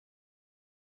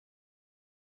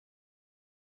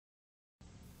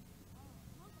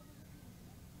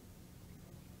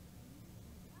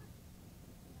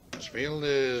This field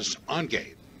is on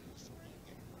gate.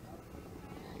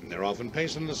 They're off in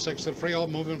pace in the sixth at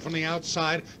Freehold, moving from the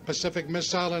outside. Pacific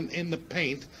Missile in the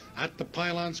paint. At the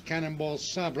pylons, Cannonball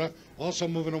Sabra. Also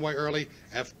moving away early,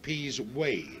 FP's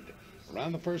Wade.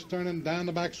 Around the first turn and down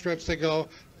the back stretch they go.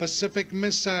 Pacific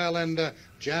Missile and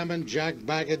Jammin' Jack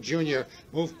Baggett Jr.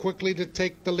 move quickly to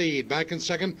take the lead. Back in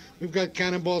second, we've got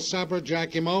Cannonball Sabra,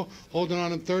 Jackie Moe. Holding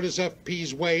on in third is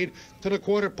FP's Wade. To the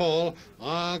quarter pole,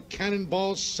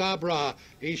 Cannonball Sabra.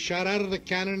 He shot out of the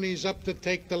cannon. He's up to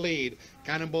take the lead.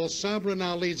 Cannonball Sabra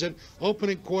now leads it.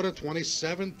 Opening quarter,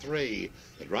 27-3.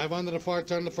 They drive onto the far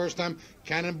turn the first time.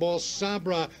 Cannonball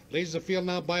Sabra leads the field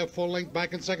now by a full length.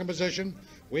 Back in second position,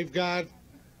 we've got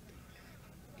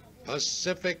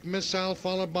Pacific Missile,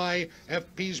 followed by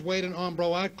FP's Wade and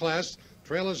ARMBRO Outclass.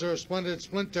 Trailers are a Splendid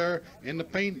Splinter in the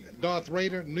paint, Darth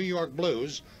Raider, New York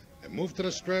Blues. They move to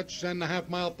the stretch and the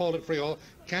half-mile pole at Freehold.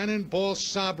 Cannonball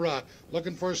Sabra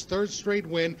looking for his third straight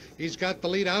win. He's got the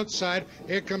lead outside.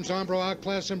 Here comes ARMBRO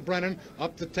Outclass and Brennan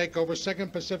up to take over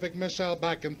second. Pacific Missile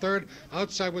back in third.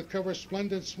 Outside with cover,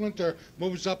 Splendid Splinter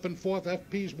moves up in fourth.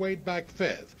 FP's Wade back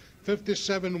fifth.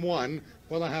 57-1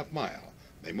 for the half-mile.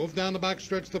 They move down the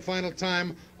backstretch the final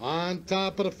time. On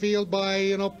top of the field by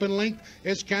an open length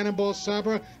is Cannonball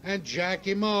Sabra and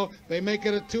Jackie Moe. They make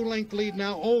it a two-length lead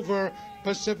now over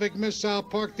Pacific Missile.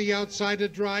 Parked the outside to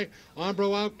dry.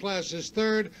 ARMBRO Outclass is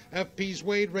third. FP's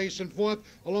Wade racing fourth.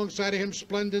 Alongside of him,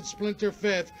 Splendid Splinter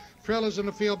fifth. Trailers in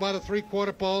the field by the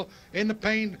three-quarter pole. In the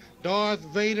paint, Darth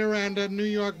Vader and the New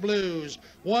York Blues.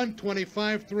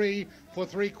 125-3 for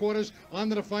three quarters. On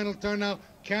to the final turn now.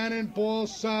 Cannonball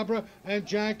Sabra and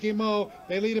Jackie Moe.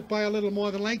 They lead it by a little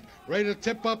more than length. Ready to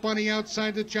tip up on the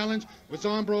outside to challenge with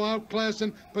ARMBRO Outclass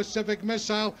and Pacific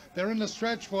Missile. They're in the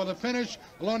stretch for the finish.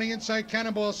 Along the inside,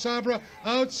 Cannonball Sabra.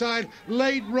 Outside,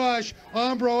 late rush.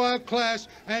 ARMBRO Outclass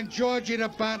and Georgie the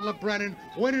Battler Brennan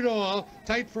win it all.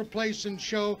 Tight for place and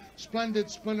show. Splendid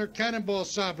Splinter, Cannonball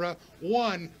Sabra,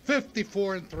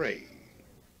 154-3.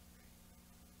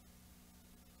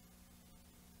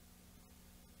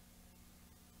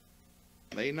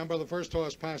 The number of the first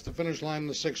horse past the finish line in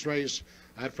the sixth race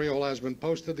at Freehold has been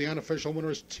posted. The unofficial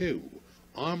winner is 2,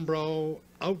 ARMBRO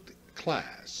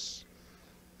Outclass.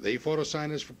 The photo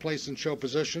sign is for place and show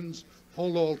positions.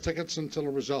 Hold all tickets until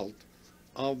a result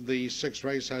of the sixth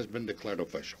race has been declared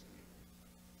official.